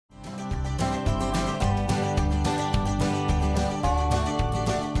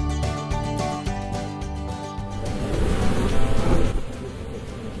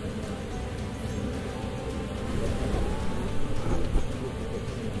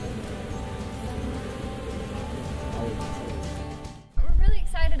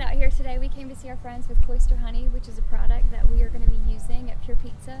today we came to see our friends with Cloister Honey, which is a product that we are going to be using at Pure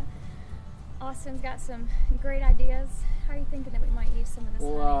Pizza. Austin's got some great ideas. How are you thinking that we might use some of this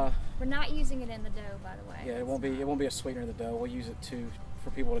honey? We're not using it in the dough, by the way. Yeah, it won't be a sweetener in the dough. We'll use it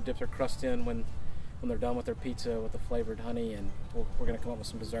for people to dip their crust in when they're done with their pizza with the flavored honey, and we're going to come up with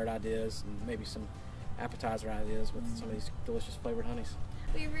some dessert ideas and maybe some appetizer ideas with some of these delicious flavored honeys.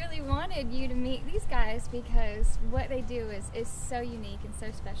 We really wanted you to meet these guys because what they do is so unique and so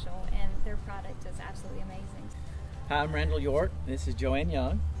special, and their product is absolutely amazing. Hi, I'm Randall York. This is Joanne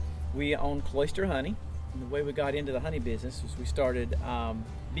Young. We own Cloister Honey. And the way we got into the honey business was we started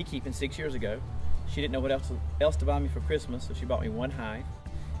beekeeping 6 years ago. She didn't know what else to buy me for Christmas, so she bought me one hive.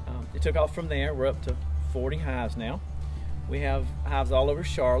 It took off from there. We're up to 40 hives now. We have hives all over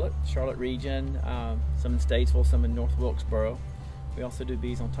Charlotte region, some in Statesville, some in North Wilkesboro. We also do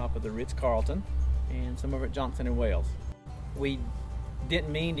bees on top of the Ritz-Carlton and some over at Johnson and Wales. We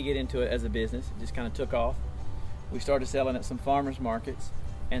didn't mean to get into it as a business. It just kind of took off. We started selling at some farmers markets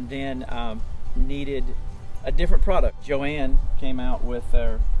and then needed a different product. Joanne came out with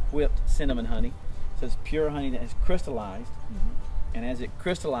our whipped cinnamon honey. So it's pure honey that has crystallized. And as it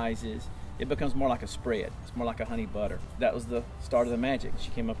crystallizes, it becomes more like a spread. It's more like a honey butter. That was the start of the magic. She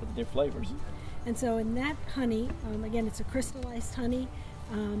came up with the different flavors. And so in that honey, again, it's a crystallized honey.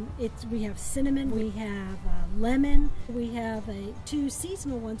 We have cinnamon, we have lemon, we have two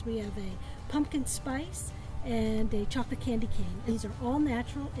seasonal ones. We have a pumpkin spice and a chocolate candy cane. These are all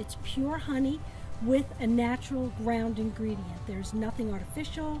natural. It's pure honey with a natural ground ingredient. There's nothing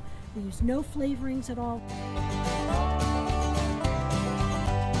artificial. We use no flavorings at all.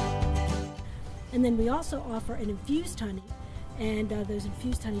 And then we also offer an infused honey, and those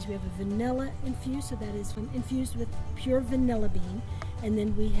infused honeys, we have a vanilla infused, so that is infused with pure vanilla bean. And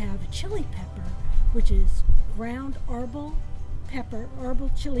then we have a chili pepper, which is ground arbol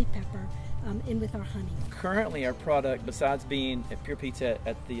chili pepper in with our honey. Currently our product, besides being at Pure Pizza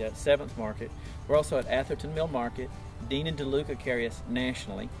at the 7th Market, we're also at Atherton Mill Market. Dean and DeLuca carry us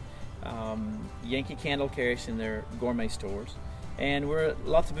nationally. Yankee Candle carry us in their gourmet stores. And we're at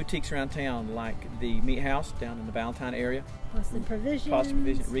lots of boutiques around town, like the Meat House down in the Valentine area. Boston Provision,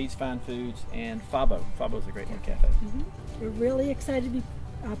 Reed's Fine Foods, and Fabo. Fabo's a great little cafe. We're really excited to be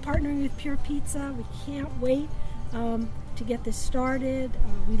partnering with Pure Pizza. We can't wait to get this started.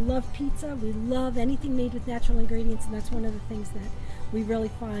 We love pizza. We love anything made with natural ingredients, and that's one of the things that we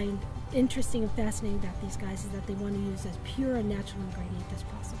really find interesting and fascinating about these guys, is that they want to use as pure and natural ingredient as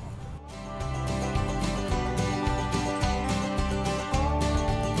possible.